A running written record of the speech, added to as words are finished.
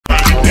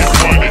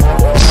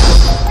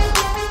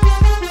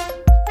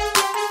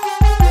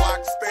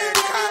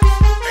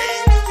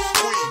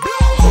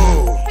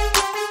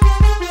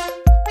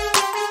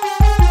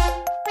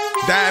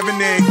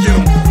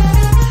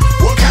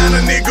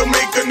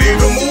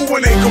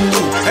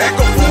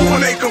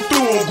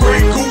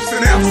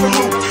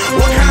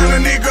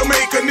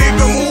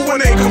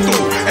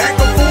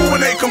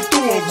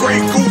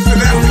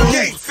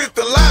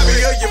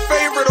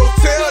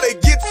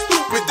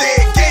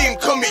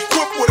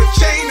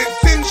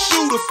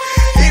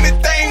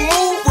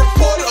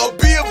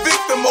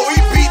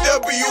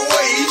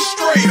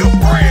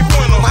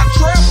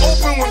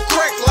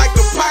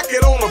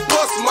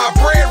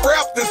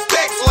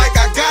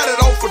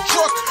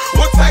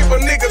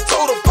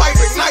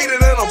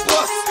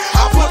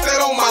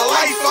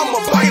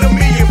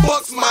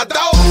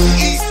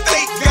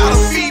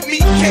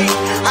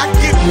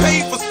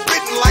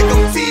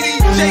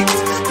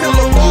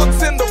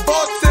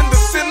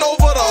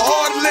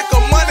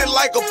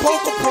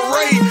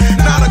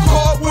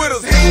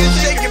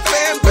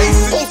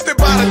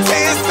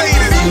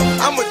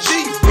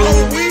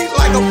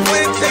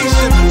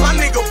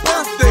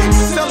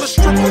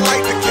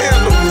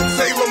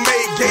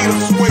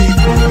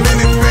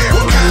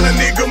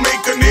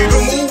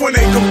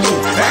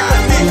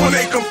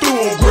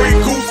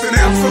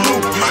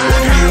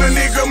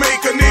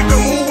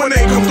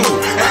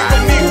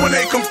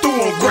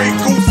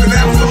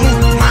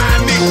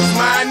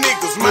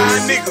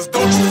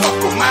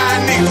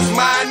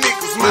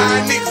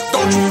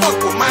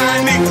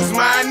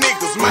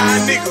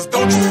niggas,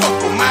 don't you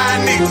fuck with my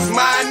niggas,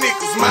 my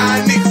niggas,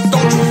 my niggas,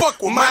 don't you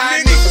fuck with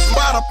my niggas.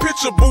 Bought a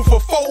picture booth for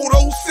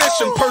photo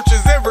session,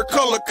 purchase every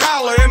color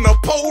collar in the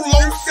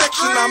polo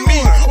section. I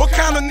mean, what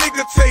kind of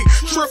nigga take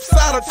trips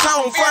out of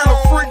town, find a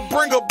freak,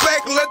 bring her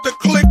back, let the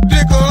click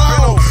dick her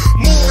out.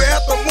 Movie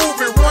after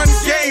movie, run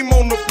game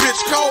on the bitch,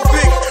 call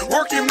Vic,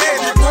 working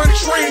magic, run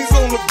trains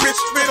on the bitch,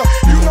 fit.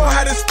 You know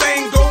how this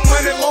thing go,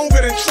 money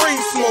longer than train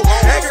smoke.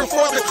 Acting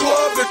for the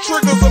club, the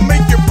triggers will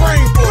make your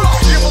brain flow.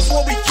 Give us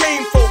what we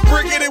came for,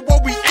 bring it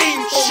what we aim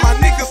for. My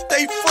niggas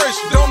stay fresh,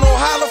 don't know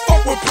how to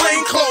fuck with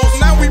plain clothes.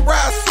 Now we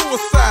ride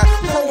suicide,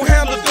 pro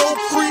handle dope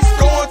crease,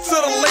 going to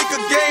the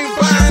Laker game,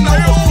 buying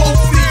overflow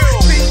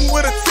seats. Team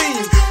with a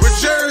team, with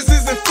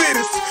jerseys and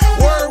fitteds.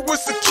 Word with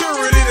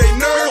security, they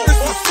nervous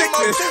for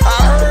sickness. I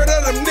heard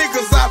of them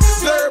niggas, I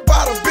observed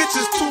by the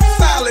bitches too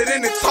solid,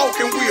 and they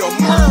talking, we a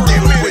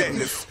murder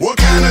witness. What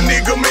kind of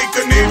nigga make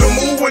a nigga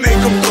move when they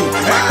come through?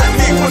 My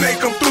nigga when they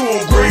come through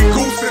on Grey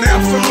Goose and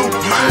Absolute.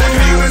 My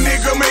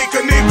nigga make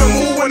a nigga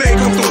move when they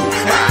come through.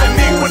 My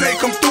nigga when they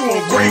come through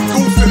on Grey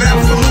Goose and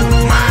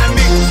Absolute. My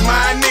niggas,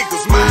 my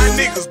niggas, my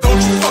niggas, don't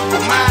you fuck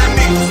with my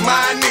niggas,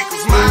 my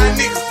niggas, my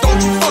niggas,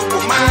 don't you fuck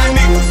with my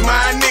niggas,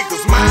 my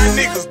niggas, my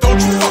niggas, don't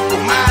you fuck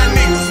with my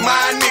niggas,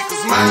 my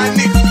niggas, my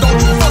niggas, don't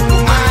you fuck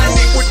with my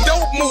niggas. With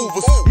dope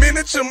movers,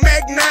 miniature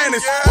Mac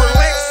 90s,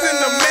 relax in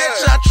the match,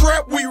 I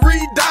trap, we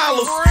read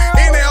dollars.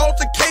 Any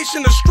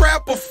altercation, a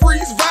strap or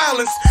freeze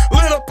violence.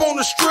 Lit up on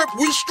the strip,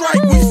 we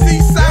strike, we see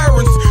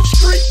sirens.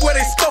 Street where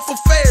they stuff a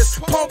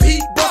fast, pump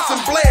heat, bust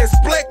and blast.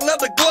 Black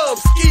leather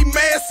gloves, ski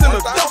mask in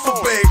a duffel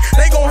bag.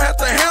 They gon' have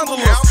to handle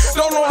us,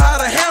 don't know how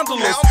to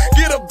handle us.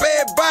 Get a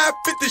bad vibe,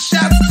 50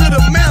 shots to